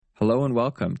Hello and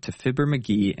welcome to Fibber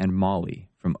McGee and Molly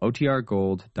from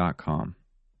OTRGold.com.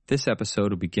 This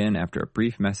episode will begin after a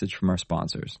brief message from our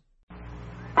sponsors.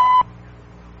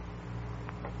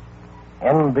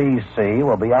 NBC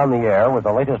will be on the air with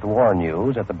the latest war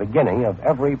news at the beginning of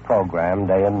every program,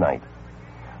 day and night.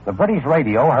 The British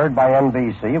radio, heard by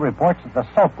NBC, reports that the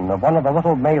Sultan of one of the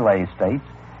little Malay states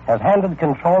has handed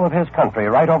control of his country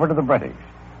right over to the British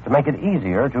to make it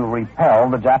easier to repel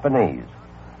the Japanese.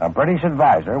 A British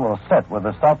advisor will sit with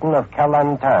the Sultan of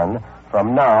Kelantan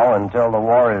from now until the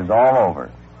war is all over.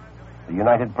 The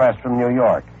United Press from New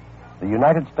York. The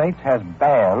United States has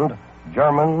banned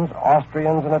Germans,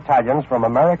 Austrians, and Italians from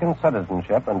American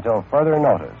citizenship until further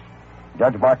notice.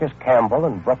 Judge Marcus Campbell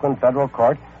in Brooklyn Federal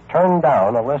Court turned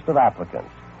down a list of applicants.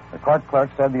 The court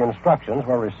clerk said the instructions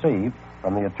were received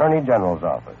from the Attorney General's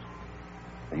office.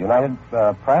 The United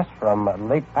Press from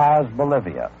La Paz,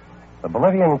 Bolivia. The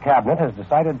Bolivian cabinet has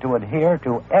decided to adhere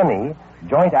to any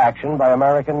joint action by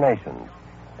American nations.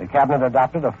 The cabinet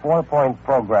adopted a 4-point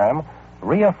program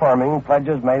reaffirming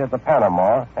pledges made at the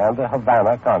Panama and the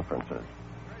Havana conferences.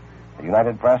 The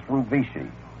United Press from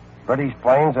Vichy. British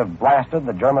planes have blasted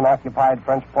the German-occupied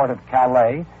French port of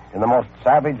Calais in the most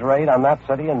savage raid on that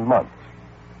city in months.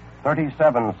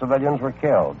 37 civilians were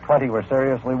killed. 20 were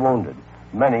seriously wounded.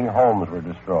 Many homes were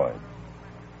destroyed.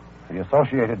 The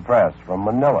Associated Press from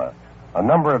Manila. A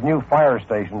number of new fire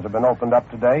stations have been opened up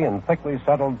today in thickly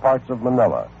settled parts of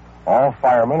Manila. All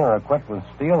firemen are equipped with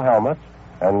steel helmets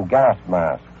and gas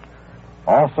masks.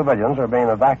 All civilians are being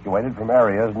evacuated from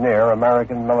areas near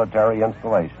American military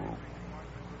installations.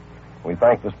 We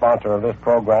thank the sponsor of this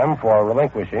program for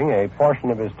relinquishing a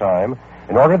portion of his time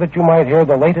in order that you might hear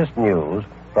the latest news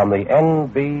from the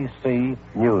NBC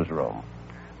newsroom.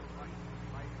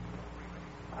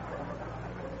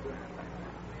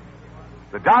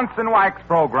 The Johnson Wax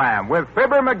Program with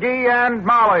Fibber McGee and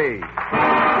Molly.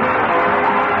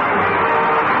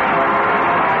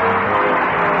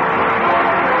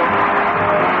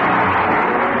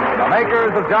 The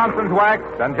makers of Johnson's Wax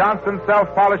and Johnson's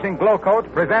Self-Polishing Glow Coat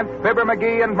present Fibber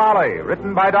McGee and Molly,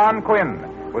 written by Don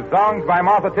Quinn, with songs by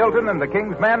Martha Tilton and the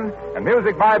King's Men, and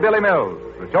music by Billy Mills.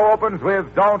 The show opens with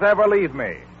Don't Ever Leave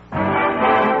Me.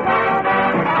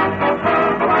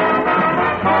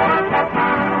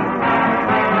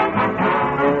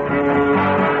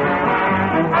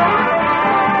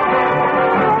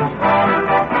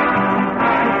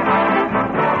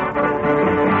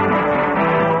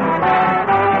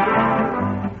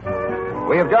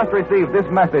 We have just received this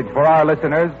message for our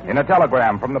listeners in a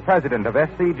telegram from the president of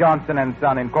S.C. Johnson &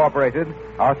 Son, Incorporated,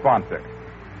 our sponsor.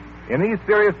 In these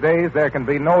serious days, there can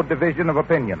be no division of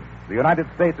opinion. The United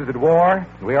States is at war.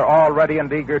 We are all ready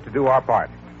and eager to do our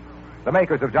part. The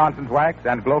makers of Johnson's Wax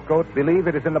and Glow Coat believe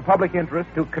it is in the public interest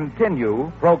to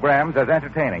continue programs as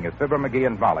entertaining as Fibber McGee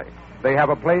and Molly. They have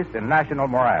a place in national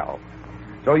morale.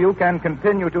 So you can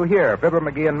continue to hear Fibber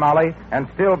McGee and Molly and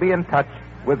still be in touch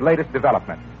with latest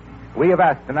developments. We have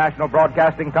asked the National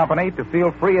Broadcasting Company to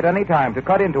feel free at any time to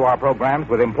cut into our programs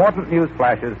with important news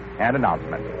flashes and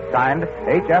announcements. Signed,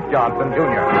 H.F. Johnson,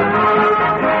 Jr.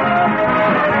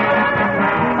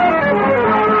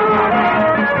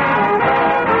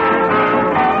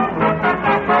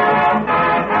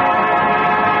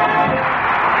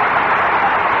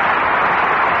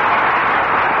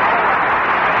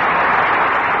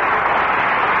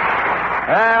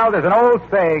 Well, there's an old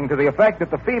saying to the effect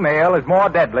that the female is more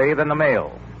deadly than the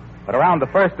male. But around the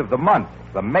first of the month,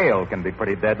 the male can be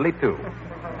pretty deadly, too.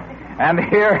 And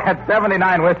here at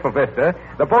 79 Wistful Vista,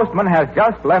 the postman has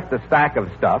just left a stack of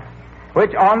stuff,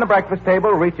 which on the breakfast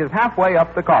table reaches halfway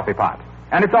up the coffee pot.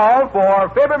 And it's all for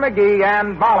Fibber McGee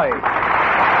and Molly.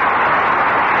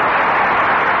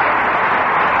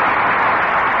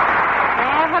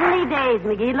 Heavenly days,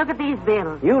 McGee. Look at these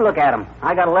bills. You look at them.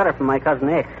 I got a letter from my cousin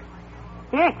Ick.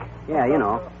 Dick. Yeah, you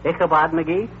know. Ichabod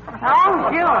McGee. Oh,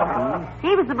 sure.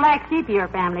 He was the black sheep of your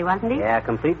family, wasn't he? Yeah,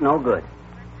 complete no good.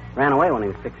 Ran away when he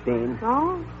was 16.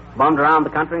 Oh? Bummed around the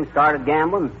country and started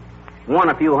gambling. Won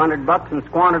a few $100 and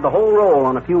squandered the whole roll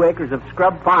on a few acres of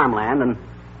scrub farmland and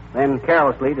then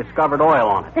carelessly discovered oil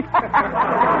on it.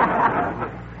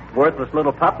 Worthless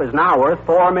little pup is now worth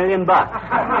 $4 million.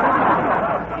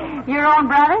 Your own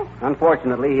brother?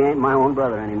 Unfortunately, he ain't my own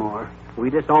brother anymore. We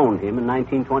disowned him in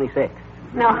 1926.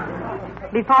 No.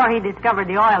 Before he discovered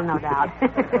the oil, no doubt.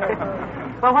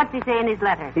 Well, what's he say in his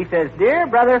letter? He says, Dear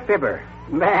Brother Fibber.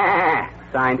 Bah.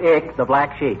 Signed Ick, the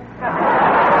black sheep.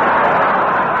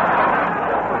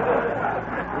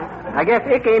 I guess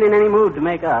Ick ain't in any mood to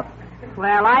make up.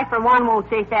 Well, I, for one, won't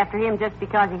chase after him just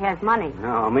because he has money.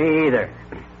 No, me either.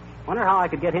 Wonder how I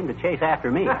could get him to chase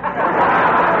after me.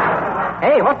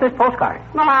 Hey, what's this postcard?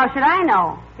 Well, how should I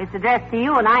know? It's addressed to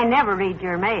you, and I never read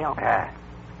your mail. Yeah.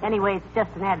 Anyway, it's just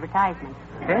an advertisement.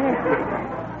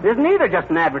 It isn't either just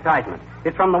an advertisement.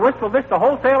 It's from the Wistful Vista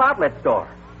Wholesale Outlet Store.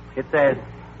 It says,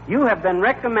 you have been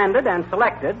recommended and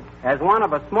selected as one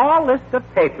of a small list of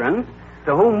patrons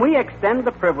to whom we extend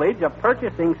the privilege of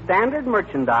purchasing standard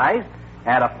merchandise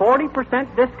at a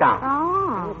 40% discount.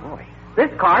 Oh. Boy.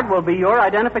 This card will be your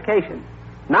identification,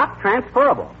 not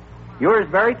transferable. Yours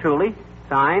very truly,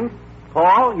 signed,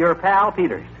 Paul, your pal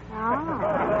Peters. Oh.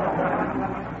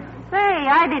 Say,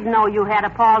 I didn't know you had a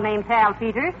Paul named Hal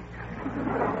Peters.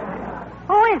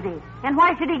 Who is he? And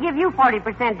why should he give you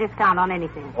 40% discount on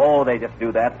anything? Oh, they just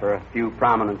do that for a few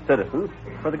prominent citizens,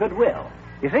 for the goodwill.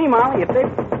 You see, Molly, if they...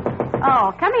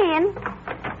 Oh, come in.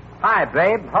 Hi,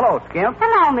 babe. Hello, Skimp.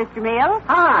 Hello, Mr. Mills.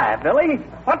 Hi, Billy.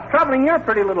 What's troubling your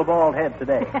pretty little bald head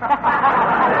today?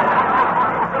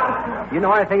 You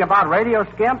know anything about radio,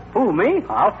 Skimp? Who, me?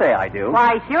 I'll say I do.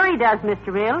 Why, sure he does,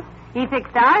 Mr. Mills. He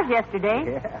fixed ours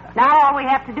yesterday. Yeah. Now all we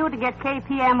have to do to get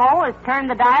KPMO is turn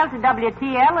the dial to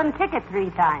WTL and tick it 3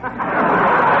 times.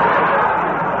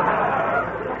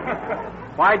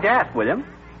 Why'd you ask, William?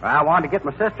 I wanted to get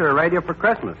my sister a radio for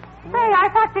Christmas. Say, I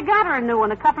thought you got her a new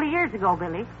one a couple of years ago,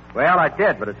 Billy. Well, I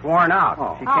did, but it's worn out.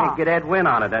 Oh. She can't get Ed Wynn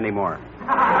on it anymore.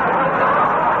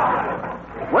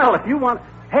 Well, if you want...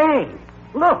 Hey,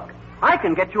 look. I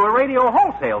can get you a radio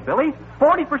wholesale, Billy.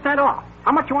 40% off.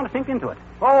 How much you want to sink into it?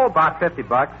 Oh, about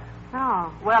 $50.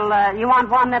 Oh, well, you want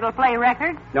one that'll play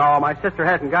records? No, my sister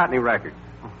hasn't got any records.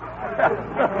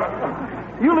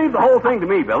 You leave the whole thing to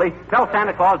me, Billy. Tell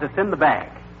Santa Claus it's in the bag.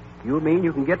 You mean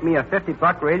you can get me a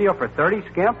 $50 radio for 30,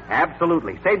 Skimp?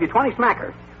 Absolutely. Saved you 20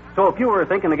 smackers. So if you were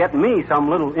thinking of getting me some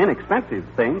little inexpensive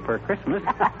thing for Christmas,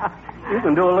 you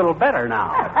can do a little better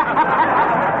now.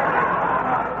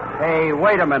 Hey,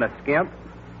 wait a minute, Skimp.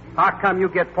 How come you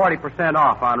get 40%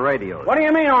 off on radios? What do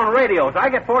you mean on radios? I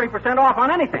get 40% off on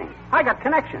anything. I got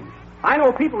connections. I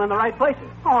know people in the right places.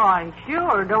 Oh,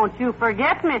 sure. Don't you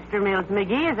forget Mr. Mills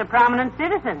McGee is a prominent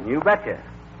citizen. You betcha.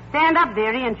 Stand up,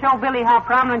 dearie, and show Billy how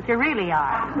prominent you really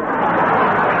are.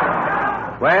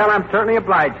 Well, I'm certainly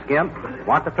obliged, Skimp.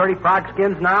 Want the 30 frog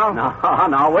skins now?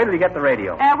 No, wait till you get the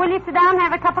radio. Will you sit down and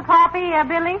have a cup of coffee,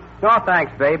 Billy? No,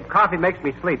 thanks, babe. Coffee makes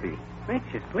me sleepy.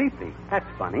 Makes you sleepy? That's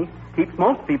funny. Keeps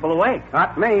most people awake.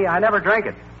 Not me. I never drink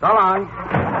it. So long.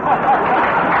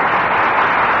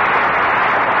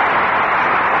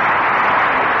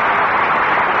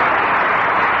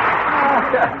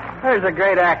 There's a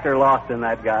great actor lost in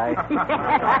that guy.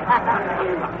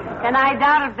 And I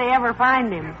doubt if they ever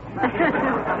find him.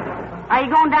 Are you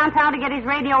going downtown to get his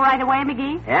radio right away,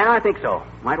 McGee? Yeah, I think so.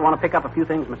 Might want to pick up a few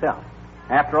things myself.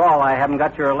 After all, I haven't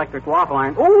got your electric waffle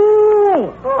iron.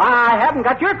 Ooh! I haven't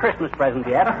got your Christmas present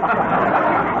yet. Oh,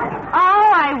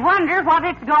 I wonder what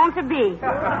it's going to be.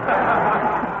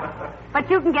 But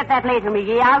you can get that later,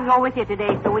 McGee. I'll go with you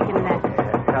today so we can...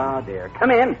 Oh, dear.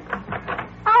 Come in.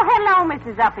 Oh, hello,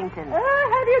 Mrs. Uppington.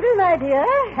 How do you do, my dear?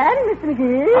 And Mr.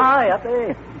 McGee. Hi,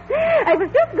 Uppy. I was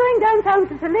just going downtown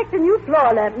to select a new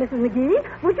floor lamp, Mrs. McGee.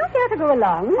 Would you care to go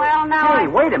along? Well, now... Hey,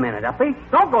 wait a minute, Uppy.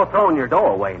 Don't go throwing your dough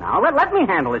away now. Let me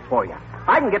handle this for you.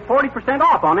 I can get 40%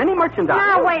 off on any merchandise.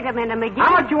 Now, wait a minute, McGee.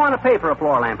 How much you want to pay for a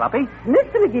floor lamp, Uppy?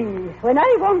 Mr. McGee, when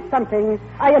I want something,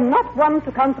 I am not one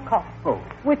to count the cost. Oh.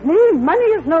 With me, money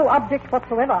is no object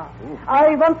whatsoever. Ooh.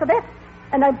 I want the best,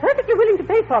 and I'm perfectly willing to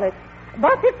pay for it.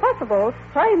 But if possible,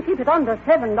 try and keep it under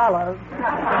 $7.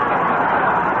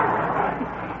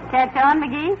 Catch on,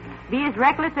 McGee? Be as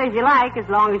reckless as you like, as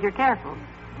long as you're careful.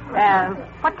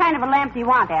 What kind of a lamp do you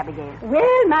want, Abigail?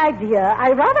 Well, my dear,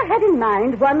 I rather had in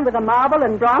mind one with a marble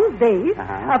and bronze base,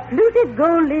 a fluted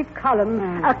gold leaf column,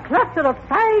 a cluster of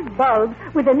 5 bulbs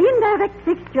with an indirect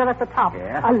fixture at the top,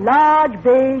 a large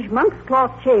beige monk's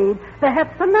cloth shade,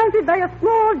 perhaps surmounted by a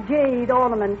small jade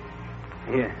ornament.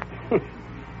 Yeah.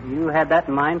 You had that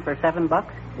in mind for $7?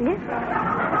 Yes.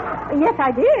 Yes,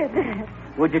 I did.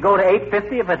 Would you go to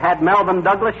 $8.50 if it had Melvin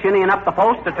Douglas shinnying up the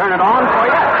post to turn it on for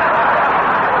you?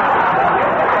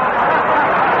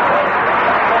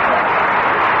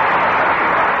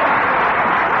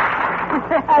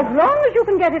 As long as you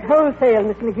can get it wholesale,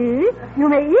 Miss McGee, you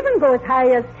may even go as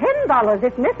high as $10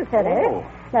 if necessary. Oh.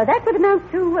 Now, that would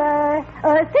amount to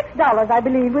 $6, I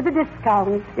believe, with a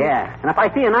discount. Yeah, and if I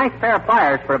see a nice pair of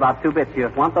pliers for about 2 bits, you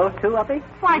want those too, Uppy?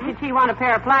 Why should she want a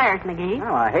pair of pliers, McGee?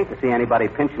 Well, I hate to see anybody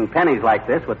pinching pennies like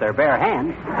this with their bare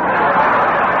hands.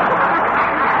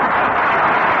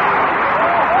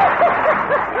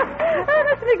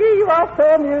 Miss McGee, you are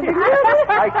so amusing.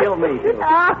 I kill me, too.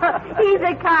 Oh, he's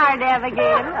a card,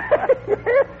 Abigail.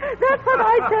 That's what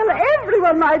I tell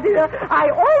everyone, my dear. I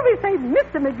always say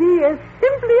Mr. McGee is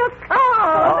simply a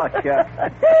card. Oh, sure.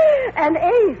 An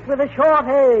ace with a short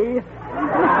A.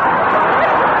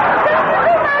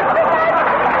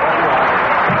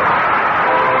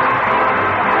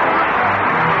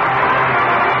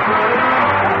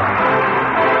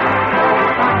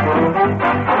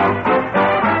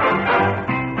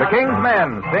 The King's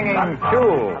Men singing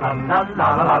Chul. La la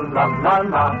la la la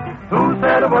la. Who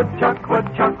said a woodchuck would?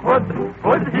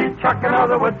 Would he chuck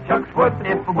another woodchuck's wood?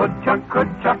 If a woodchuck could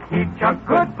chuck, he'd chuck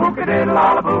good.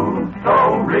 Pookadiddle-lollaboo,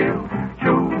 so real.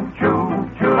 Choo, choo,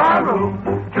 choo-la-roo.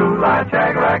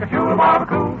 Choo-la-chagarack,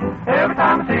 choo-la-barbacoo. Every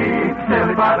time I see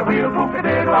silly by the wheel,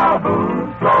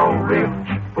 pookadiddle-lollaboo, so real.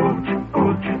 Ooch,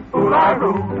 ooch,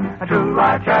 ooh-la-roo.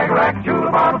 Choo-la-chagarack,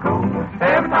 choo-la-barbacoo.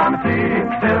 Every time I see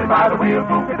silly by the wheel,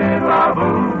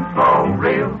 pookadiddle-lollaboo, so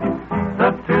real.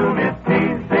 The tune is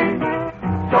easy,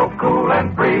 so cool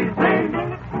and breezy.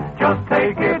 Just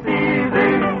take it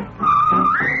easy.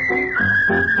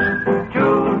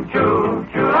 Choo, choo,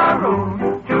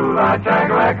 choo-la-roo.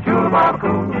 Choo-la-chagarack,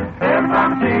 choo-la-barbacoo. Every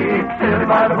time I see silly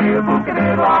by the wheel,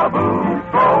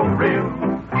 pookadiddle-lollaboo, so real.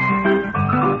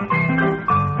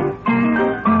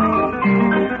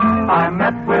 I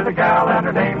met with a gal and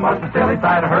her name was Silly.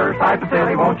 Side of her, side to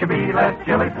Silly, won't you be less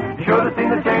chilly? You should have seen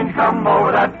the change come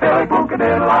over that filly.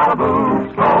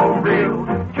 Pookadiddle-lollaboo, slow real.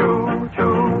 Choo,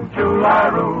 choo,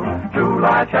 choo-la-roo.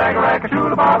 Choo-la-chagarack,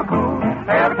 choo-la-barbacoo.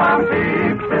 Every time I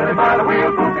see Silly by the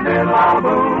wheel,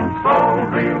 pookadiddle-lollaboo, slow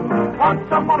real. Once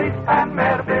some policeman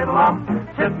met a fiddle-um,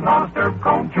 sitting on a stirrup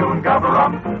cone chewing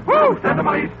gubber-rum. Woo! Said the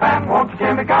policeman, won't you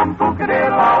chimney gum?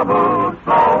 Pookadiddle-lollaboo,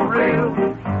 slow real.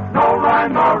 No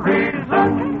rhyme nor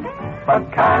reason, but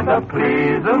kind of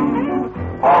pleasing,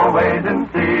 always in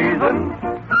season.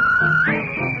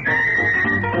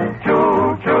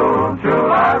 Choo, choo,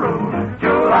 choo-la-roo,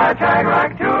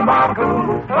 choo-la-chagarack,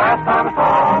 choo-la-barbacoo. Last time I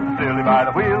saw Silly by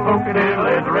the wheel, pookadiddle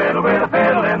is a riddle with a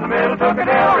fiddle in the middle, took a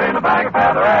diddle in a bag of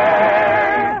feather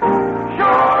hay.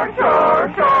 Sure, sure,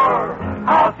 sure,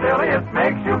 how silly it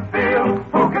makes you feel.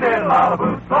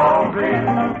 Pookadiddle-lollaboo, so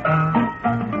real.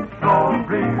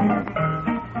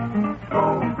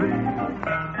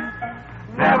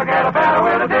 Never get a better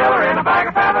with a diller in a bag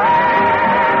of feather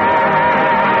hay.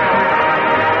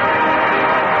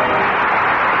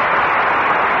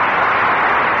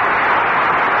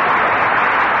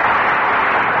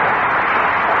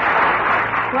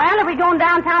 Well, are we going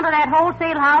downtown to that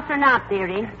wholesale house or not,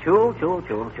 dearie? Choo, choo,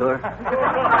 choo, sure.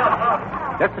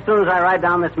 Just as soon as I ride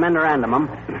down this memorandum.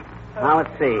 Now,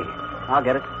 let's see. I'll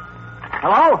get it.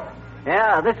 Hello?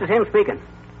 Yeah, this is him speaking.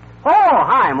 Oh,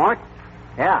 hi, Mort.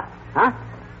 Yeah. Huh?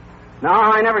 No,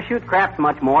 I never shoot craps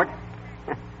much, Mort.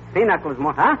 Pinocchles,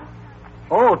 Mort. Huh?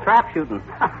 Oh, trap shooting.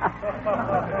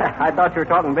 I thought you were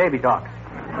talking baby talk.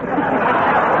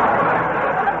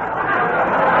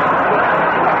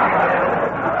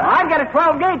 I'd get a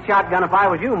 12-gauge shotgun if I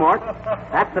was you, Mort.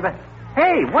 That's the best.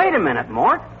 Hey, wait a minute,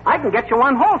 Mort. I can get you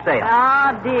one wholesale.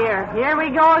 Oh, dear. Here we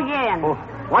go again. Oh,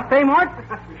 what say, Mort?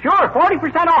 Sure,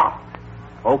 40% off.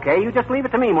 Okay, you just leave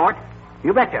it to me, Mort.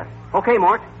 You betcha. Okay,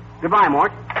 Mort. Goodbye,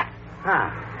 Mort.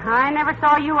 I never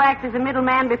saw you act as a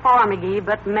middleman before, McGee,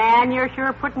 but, man, you're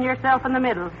sure putting yourself in the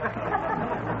middle.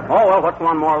 Oh, well, what's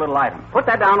one more little item? Put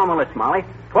that down on the list, Molly.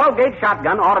 12-gauge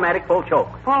shotgun, automatic, full choke.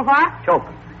 Full what? Choke.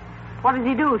 What does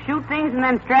he do, shoot things and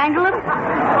then strangle them?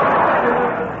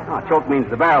 Oh, choke means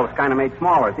the barrel is kind of made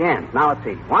smaller at the end. Now, let's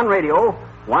see. One radio,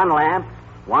 one lamp,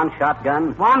 one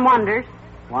shotgun. One wonders.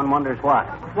 One wonders what?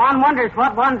 One wonders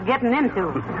what one's getting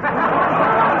into.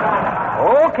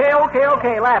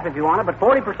 Okay. Laugh if you want it, but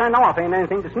 40% off ain't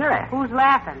anything to sneer at. Who's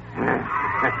laughing?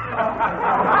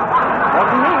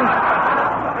 Wasn't me.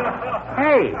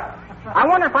 Hey, I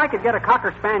wonder if I could get a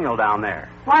Cocker Spaniel down there.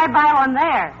 Why buy one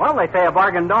there? Well, they say a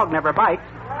bargain dog never bites.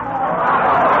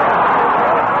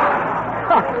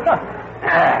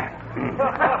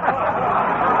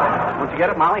 Won't you get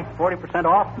it, Molly? 40%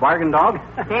 off, bargain dog.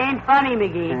 It ain't funny,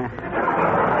 McGee.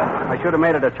 I should have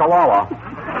made it a Chihuahua.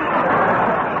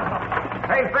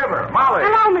 Hey, Fibber, Molly.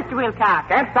 Hello, Mr. Wilcox.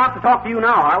 Can't stop to talk to you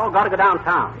now, Harlow. Got to go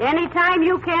downtown. Anytime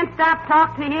you can't stop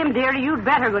talk to him, dearie, you'd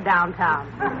better go downtown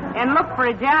and look for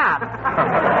a job.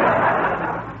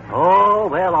 Oh,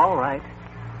 well, all right.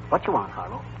 What you want,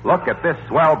 Harlow? Look at this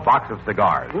swell box of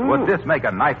cigars. Would this make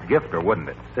a nice gift, or wouldn't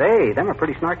it? Say, them are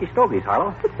pretty snarky stogies,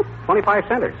 Harlow. 25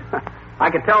 centers. I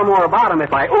could tell more about them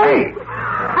if I... Hey!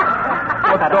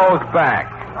 Put those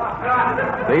back.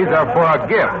 These are for a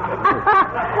gift.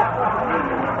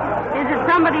 Is it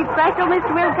somebody special,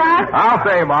 Mr. Wilcox? I'll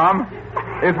say, Mom.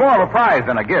 It's more of a prize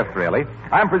than a gift, really.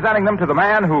 I'm presenting them to the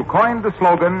man who coined the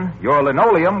slogan, "Your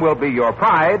linoleum will be your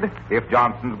pride if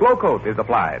Johnson's Glow Coat is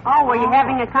applied." Oh, were you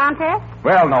having a contest?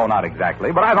 Well, no, not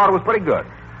exactly, but I thought it was pretty good.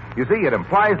 You see, it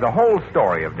implies the whole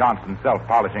story of Johnson's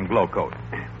self-polishing Glow Coat.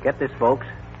 Get this, folks.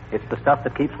 It's the stuff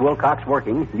that keeps Wilcox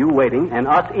working, you waiting, and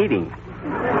us eating.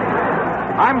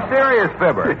 I'm serious,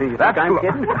 Fibber. You think I'm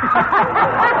kidding?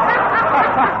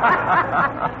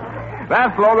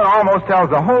 That slogan almost tells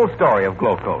the whole story of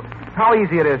Glow Coat. How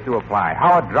easy it is to apply,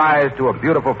 how it dries to a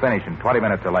beautiful finish in 20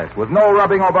 minutes or less, with no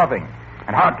rubbing or buffing,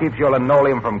 and how it keeps your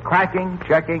linoleum from cracking,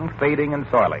 checking, fading, and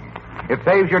soiling. It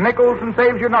saves your nickels and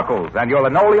saves your knuckles, and your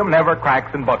linoleum never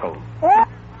cracks and buckles. Well,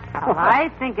 I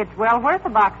think it's well worth a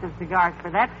box of cigars for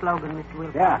that slogan, Mr.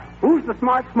 Wilcox. Yeah. Who's the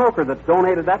smart smoker that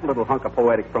donated that little hunk of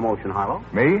poetic promotion, Harlow?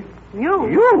 Me?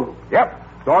 You? Yep.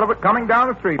 Thought of it coming down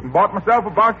the street and bought myself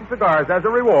a box of cigars as a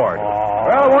reward. Oh.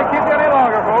 Well, it won't keep you any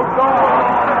longer, folks. Go on.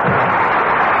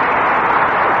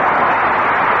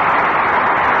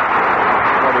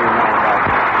 What do you know about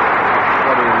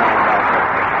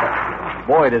that?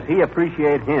 Boy, does he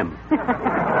appreciate him.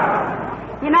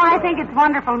 You know, I think it's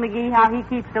wonderful, McGee, how he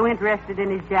keeps so interested in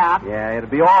his job. Yeah,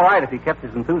 it'd be all right if he kept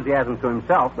his enthusiasm to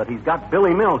himself, but he's got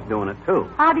Billy Mills doing it, too.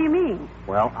 How do you mean?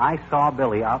 Well, I saw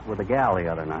Billy out with a gal the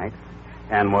other night,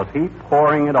 and was he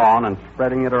pouring it on and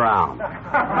spreading it around?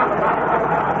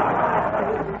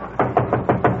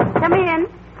 Come in.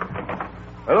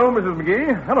 Hello, Mrs.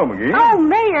 McGee. Hello, McGee. Oh,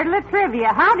 Mayor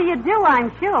Latrivia, how do you do,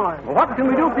 I'm sure? Well, what can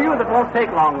we do for you that won't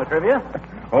take long, Latrivia?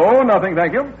 Oh, nothing,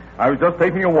 thank you. I was just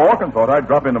taking a walk and thought I'd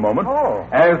drop in a moment. Oh.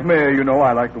 As mayor, you know,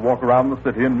 I like to walk around the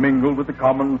city and mingle with the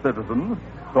common citizens,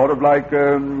 sort of like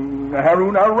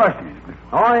Harun al-Rashid.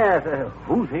 Oh, yes.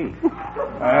 Who's he?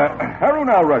 Harun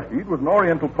al-Rashid was an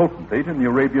Oriental potentate in the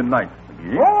Arabian Nights.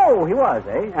 Oh, he was,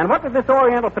 eh? And what did this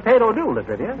Oriental potato do,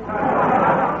 Latrivia?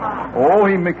 Oh,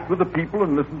 he mixed with the people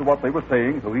and listened to what they were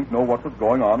saying so he'd know what was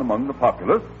going on among the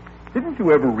populace. Didn't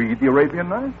you ever read the Arabian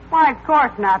Nights? Why, of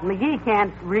course not. McGee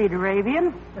can't read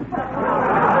Arabian.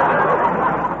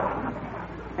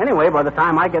 Anyway, by the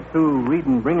time I get through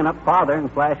reading Bringing Up Father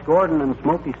and Flash Gordon and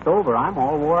Smokey Stover, I'm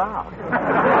all wore out.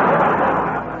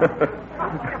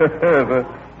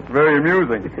 It's very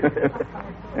amusing.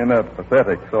 In a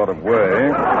pathetic sort of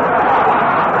way.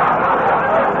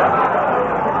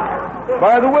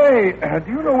 By the way,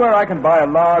 do you know where I can buy a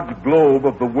large globe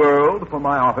of the world for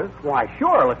my office? Why,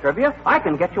 sure, Latrivia. I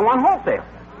can get you one wholesale.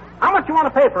 How much you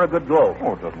want to pay for a good globe?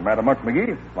 Oh, it doesn't matter much,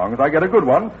 McGee. As long as I get a good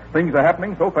one. Things are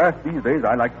happening so fast these days,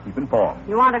 I like to keep informed.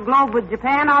 You want a globe with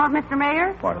Japan on it, Mr.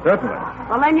 Mayor? Why, certainly.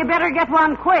 Well, then you better get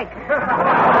one quick.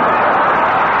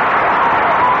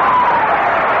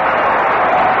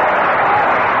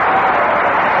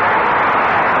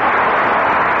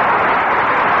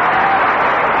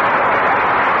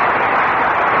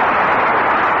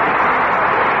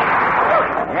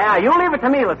 You leave it to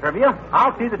me, Latrivia.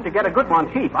 I'll see that you get a good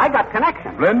one cheap. I got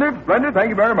connections. Splendid, splendid. Thank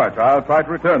you very much. I'll try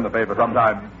to return the favor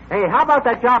sometime. Hey, how about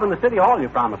that job in the City Hall you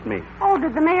promised me? Oh,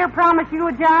 did the mayor promise you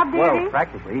a job, did he? Well,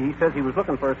 practically. He says he was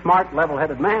looking for a smart,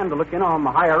 level-headed man to look in on the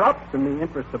higher-ups in the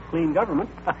interest of clean government.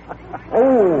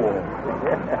 Oh,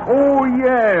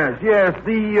 yes.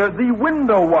 The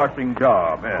window washing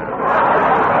job. Yes.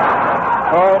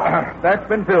 Oh, that's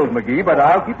been filled, McGee, but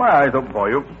I'll keep my eyes open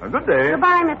for you. A good day.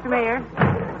 Goodbye, Mr. Mayor.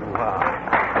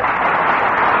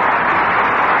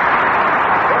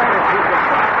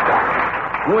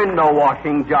 Window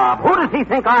washing job. Who does he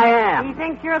think I am? He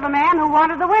thinks you're the man who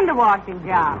wanted the window washing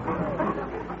job.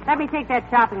 Let me take that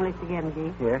shopping list again,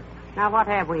 Dee. Yes. Now, what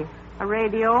have we? A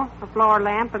radio, a floor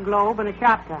lamp, a globe, and a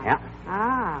shotgun. Yeah.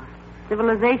 Ah,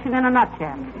 civilization in a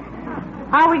nutshell.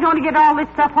 How are we going to get all this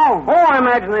stuff home? Oh, I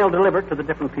imagine they'll deliver it to the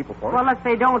different people for us. Well, if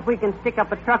they don't, we can stick up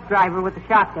a truck driver with a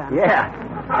shotgun. Yeah.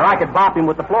 Or I could bop him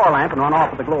with the floor lamp and run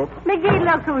off with the globe. McGee,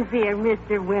 look who's here,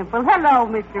 Mr. Wimple. Hello,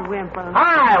 Mr. Wimple.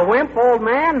 Hi, Wimp, old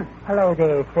man. Hello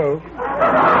there, folks.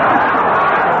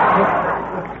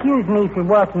 Excuse me for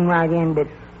walking right in, but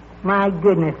my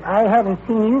goodness, I haven't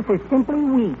seen you for simply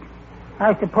weeks.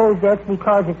 I suppose that's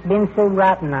because it's been so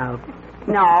rotten out.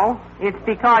 No, it's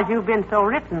because you've been so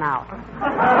written out.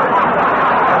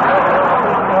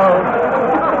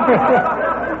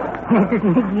 Mrs.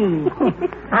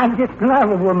 McGee, I just love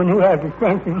a woman who has a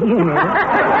sense of humor.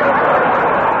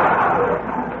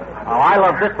 Oh, I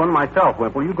love this one myself,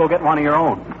 Wimple. You go get one of your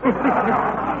own.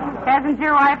 Hasn't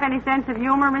your wife any sense of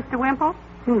humor, Mr. Wimple?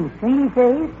 Who, Sweetie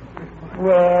Face?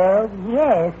 Well,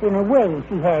 yes, in a way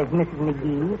she has, Mrs.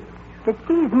 McGee. But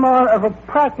she's more of a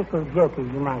practical joker,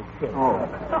 you might say. Oh,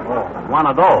 one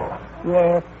of those.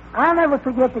 Yes. I'll never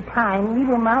forget the time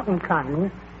Little Mountain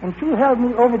Connie and she held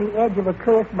me over the edge of a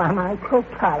cliff by my coat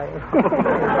collar.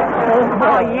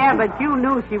 Oh, yeah, but you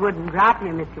knew she wouldn't drop you,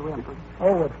 Mr. Wimple.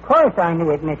 Oh, of course I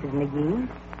knew it, Mrs. McGee.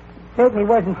 Certainly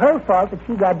wasn't her fault that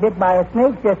she got bit by a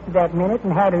snake just at that minute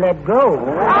and had to let go.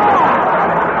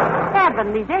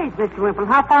 Heavenly days, Mr. Wimple.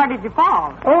 How far did you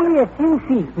fall? Only a few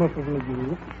feet, Mrs.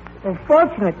 McGee. And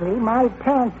fortunately, my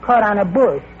pants caught on a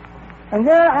bush. And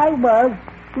there I was,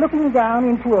 looking down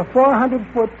into a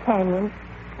 400-foot canyon,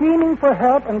 screaming for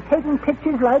help and taking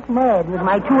pictures like mad with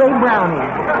my 2A Brownie.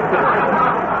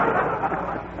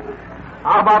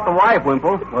 How about the wife,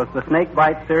 Wimple? Was the snake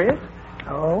bite serious?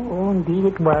 Oh, indeed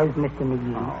it was, Mr.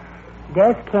 McGee.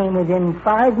 Death came within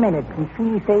 5 minutes, and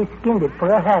Sweetie Face skinned it for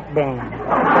a hat band.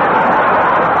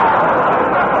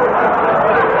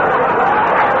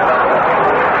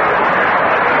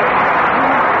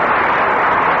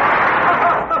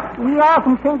 We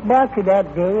often think back to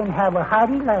that day and have a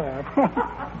hearty laugh.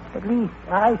 At least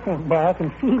I think back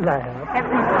and she laughs. Have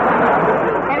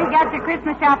you got your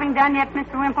Christmas shopping done yet,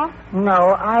 Mr. Wimple?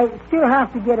 No, I still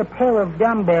have to get a pair of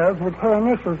dumbbells with her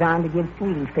initials on to give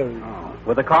Sweetie Face. Oh.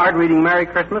 With a card reading Merry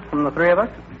Christmas from the three of us?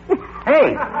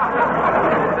 Hey,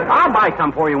 I'll buy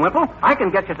some for you, Wimple. I can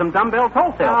get you some dumbbells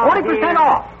wholesale. 40%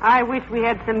 off. I wish we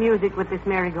had some music with this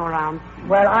merry-go-round.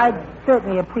 Well, I'd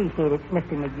certainly appreciate it,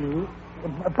 Mr. McGee.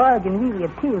 A bargain really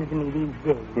appeals to me these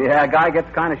days. Yeah, a guy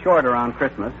gets kind of short around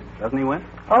Christmas, doesn't he, Wimp?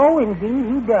 Oh, indeed,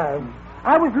 he does.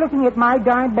 I was looking at my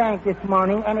dime bank this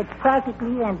morning, and it's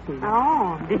practically empty.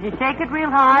 Oh, did you shake it real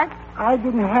hard? I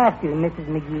didn't have to, Mrs.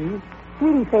 McGee.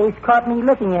 Sweetie Face caught me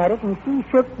looking at it, and she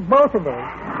shook both of us.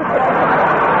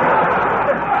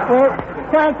 Well,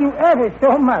 thank you ever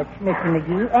so much, Mr.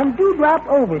 McGee, and do drop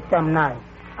over some night.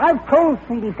 I've told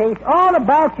Sweetie Face all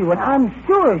about you, and I'm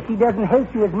sure she doesn't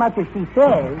hate you as much as she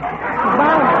says.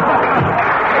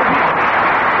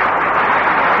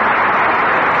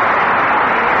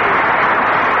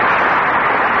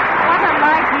 What a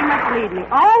life he must lead me.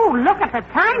 Oh, look at the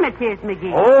time it is,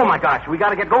 McGee. Oh, my gosh. We got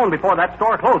to get going before that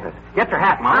store closes. Get your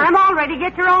hat, Mom. I'm all ready.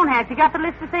 Get your own hat. You got the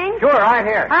list of things? Sure, right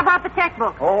here. How about the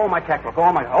checkbook? Oh, my checkbook.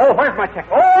 Oh, where's my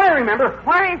checkbook? Oh, I remember.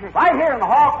 Where is it? Right here in the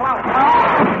hall closet.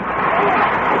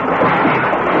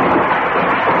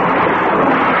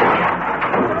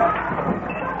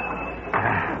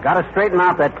 Got to straighten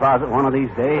out that closet one of these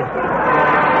days.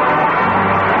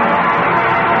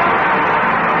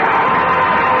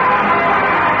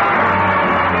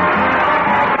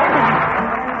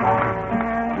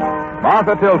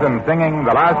 Martha Tilton singing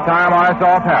The Last Time I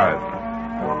Saw Paris.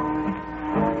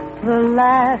 The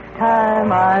last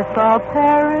time I saw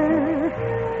Paris,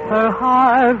 her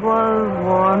heart was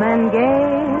warm and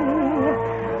gay.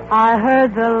 I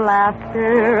heard the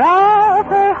laughter of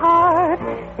her heart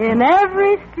in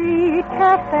every street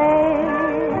cafe.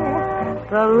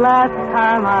 The last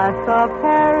time I saw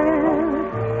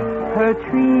Paris, her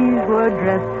trees were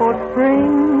dressed for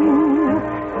spring,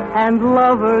 and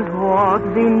lovers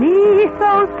walked beneath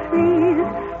those trees,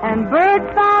 and birds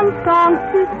found songs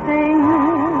to sing.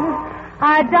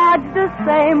 I dodged the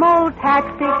same old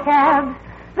taxi cabs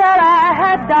that I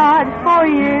had dodged for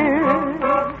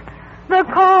years. The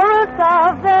chorus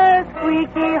of their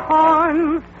squeaky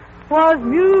horns was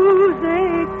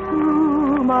music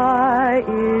to my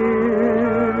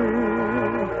ears.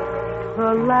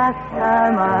 The last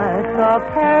time I saw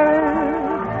Paris,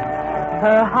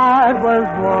 her heart was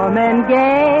warm and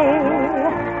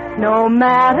gay. No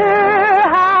matter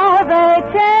how they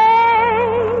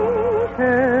changed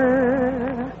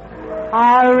her,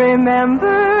 I remember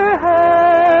her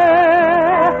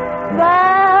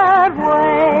that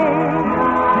way.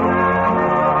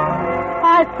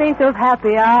 I think of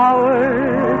happy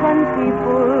hours and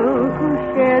people who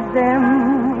shared them.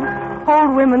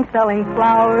 Old women selling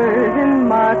flowers in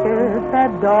markets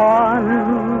at dawn.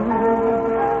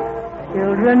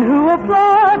 Children who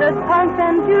applauded Punch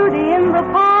and Judy in the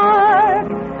park,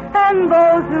 and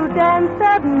those who danced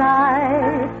at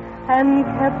night and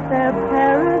kept their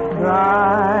Paris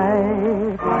dry.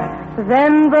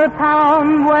 Then the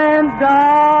town went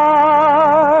dark.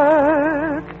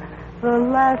 The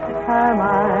last time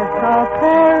I saw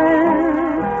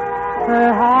Paris,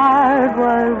 her heart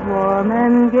was warm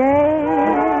and gay.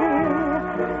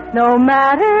 No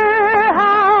matter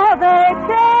how they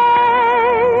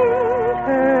changed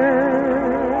her,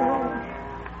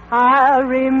 I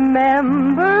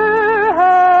remember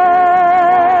her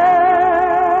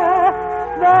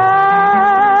that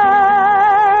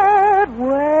way.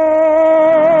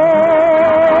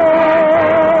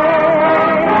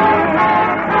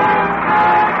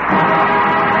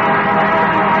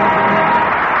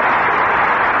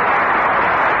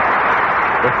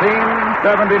 The scene,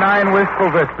 79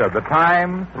 Wistful Vista. The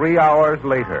time, 3 hours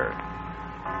later.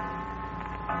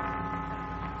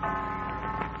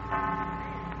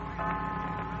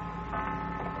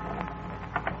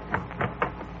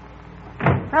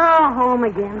 Oh, home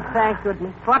again, thank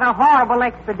goodness. What a horrible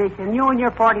expedition, you and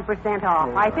your 40%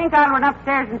 off. I think I'll run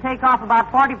upstairs and take off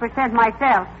about 40%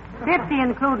 myself, 50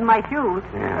 including my shoes.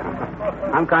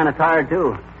 Yeah. I'm kind of tired,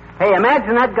 too. Hey,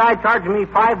 imagine that guy charging me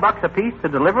 $5 a piece to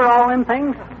deliver all them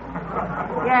things.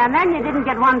 Yeah, and then you didn't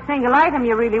get one single item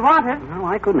you really wanted. Well,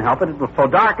 I couldn't help it. It was so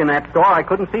dark in that store, I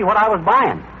couldn't see what I was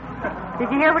buying. Did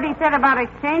you hear what he said about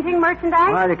exchanging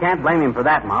merchandise? Well, you can't blame him for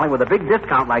that, Molly. With a big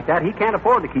discount like that, he can't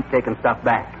afford to keep taking stuff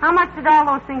back. How much did all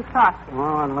those things cost?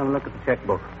 Well, let me look at the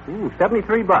checkbook.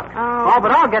 $73. Oh,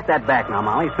 but I'll get that back now,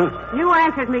 Molly, soon. You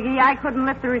answered, McGee. I couldn't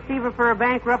lift the receiver for a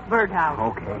bankrupt birdhouse.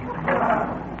 Okay.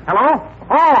 Hello?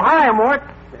 Oh, hi, Mort.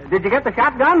 Did you get the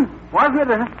shotgun?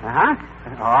 Wasn't it? Uh-huh.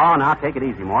 Oh, now take it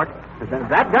easy, Mort.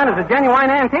 That gun is a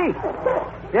genuine antique.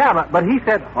 Yeah, but he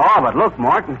said... Oh, but look,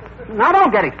 Mort... Now,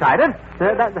 don't get excited.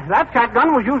 That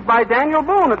shotgun was used by Daniel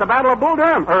Boone at the Battle of Bull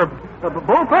Durham. Bull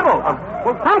Pibble.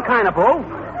 Well, some kind of bull.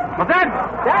 But that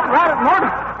rabbit, Mort,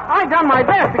 I done my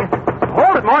best.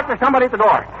 Hold it, Mort. There's somebody at the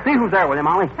door. See who's there with you,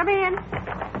 Molly. Come in.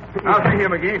 Now, see here,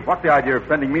 McGee. What's the idea of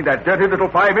sending me that dirty little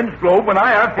 5-inch globe when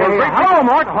I asked for a... Hello,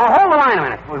 Mort. Hold the line a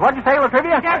minute. What'd you say,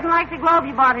 Latrivia? He doesn't like the globe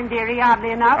you bought him, dearie,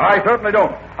 oddly enough. I certainly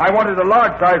don't. I wanted a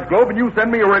large-sized globe, and you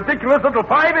send me a ridiculous little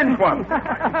 5-inch one.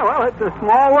 Well, it's a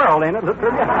small world, ain't it,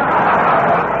 Latrivia?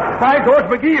 By George,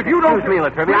 McGee, if you don't... Excuse me,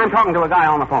 Latrivia. I'm talking to a guy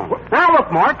on the phone. Now, look,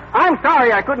 Mort. I'm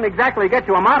sorry I couldn't exactly get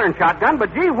you a modern shotgun,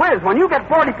 but gee whiz, when you get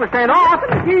 40% off...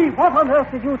 McGee, what on earth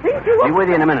did you think you were... Be with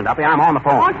you in a minute, Uppy. I'm on the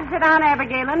phone. Won't you sit down,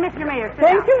 Abigail, and Mr. Mayor, sit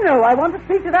Thank down. you, no. I want to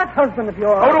speak to that husband of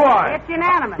yours. So do I. It's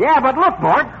unanimous. Yeah, but look,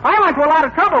 Mort. I went to a lot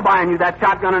of trouble buying you that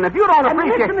shotgun, and if you don't And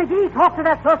appreciate... Mr. McGee, talk to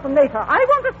that person later. I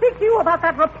want to speak to you about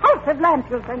that repulsive lamp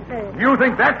you sent me. You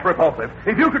think that's repulsive?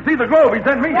 If you could see the globe he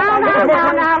sent me... Now,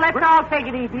 let's all take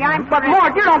it easy. But,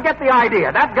 Mort, you don't get the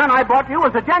idea. That gun I bought you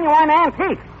was a genuine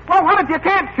antique. Well, what if you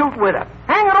can't shoot with it?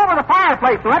 Hang it over the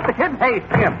fireplace and let the kids... Hey,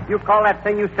 Skip, you call that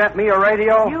thing you sent me a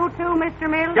radio? You too, Mr.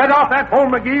 Mills? Get off that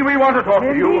phone, McGee. We want to talk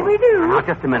to you. Indeed we do. Now,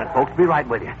 just a minute, folks. Be right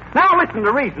with you. Now, listen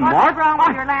to reason, Mort. What's wrong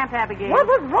with your lamp, Abigail? What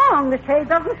was wrong? The shade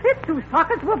doesn't fit. Two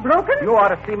sockets were broken. You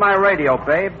ought to see my radio,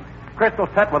 babe. Crystal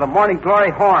set with a Morning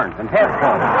Glory horn and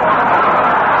headphones.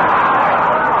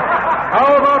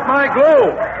 How about my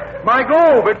globe? My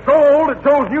globe. It's so old it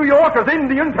shows New York as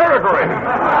Indian territory.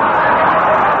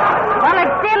 Well, it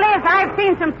still is. I've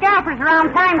seen some scalpers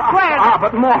around Times Square.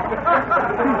 But Mort.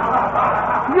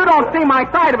 You don't see my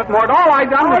side of it, Mort. All I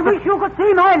done was... I wish you could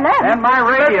see my lamp. And my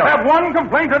radio. Let's have one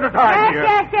complaint at a time here.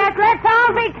 Yes. Let's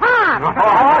all be calm.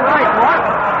 All right,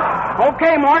 Mort.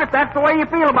 Okay, Mort, if that's the way you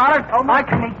feel about it. Oh,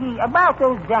 Mr. McGee, about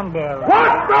those dumbbells.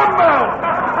 What dumbbells?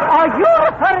 Are you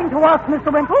referring to us,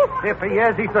 Mr. Winkle? If he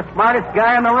is, he's the smartest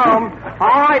guy in the room.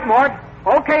 All right, Mort.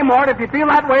 Okay, Mort, if you feel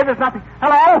that way, there's nothing...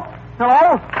 Hello?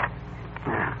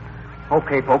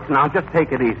 Okay, folks, now just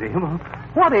take it easy.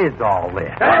 What is all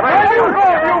this? Quiet,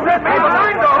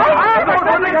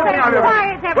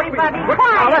 everybody.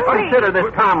 Now, let's consider this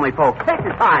calmly, folks. Take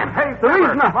your time. The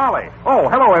reason... Molly. Oh,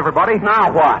 hello, everybody.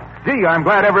 Now what? Gee, I'm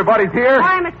glad everybody's here.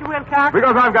 Why, Mr. Wilcox?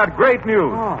 Because I've got great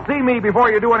news. Oh. See me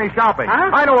before you do any shopping.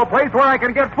 Huh? I know a place where I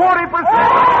can get 40%.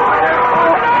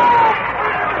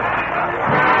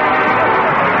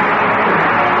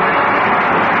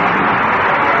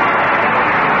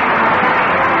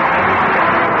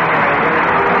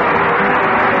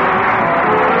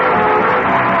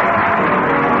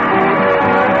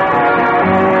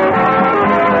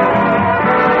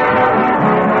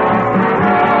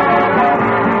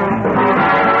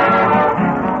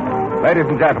 Ladies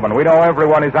and gentlemen, we know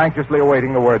everyone is anxiously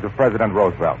awaiting the words of President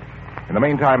Roosevelt. In the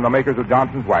meantime, the makers of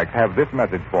Johnson's Wax have this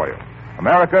message for you.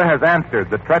 America has answered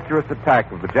the treacherous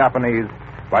attack of the Japanese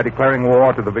by declaring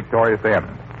war to the victorious end.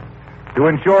 To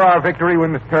ensure our victory, we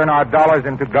must turn our dollars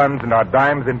into guns and our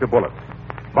dimes into bullets.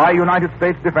 Buy United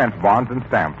States defense bonds and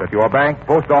stamps at your bank,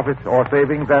 post office, or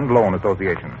savings and loan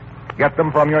association. Get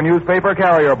them from your newspaper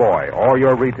carrier boy or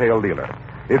your retail dealer.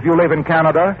 If you live in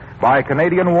Canada, buy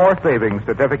Canadian War Savings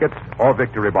Certificates or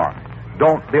Victory Bonds.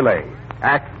 Don't delay.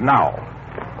 Act now.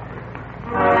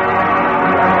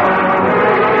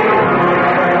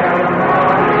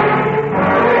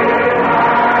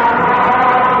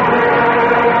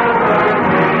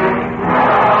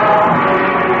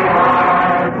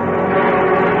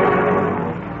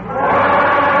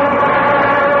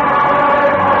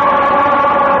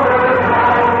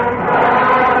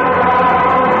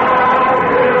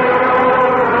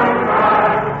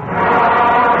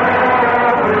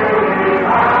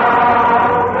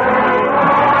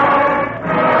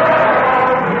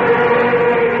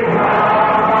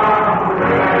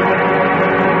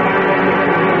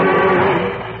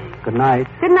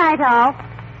 night, all.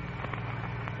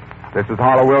 This is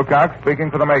Harlow Wilcox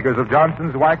speaking for the makers of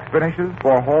Johnson's Wax Finishes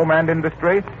for Home and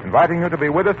Industry, inviting you to be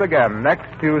with us again next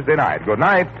Tuesday night. Good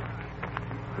night.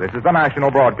 This is the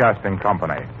National Broadcasting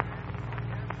Company.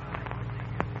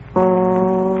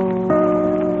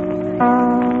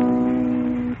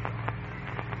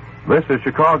 This is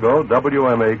Chicago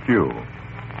WMAQ.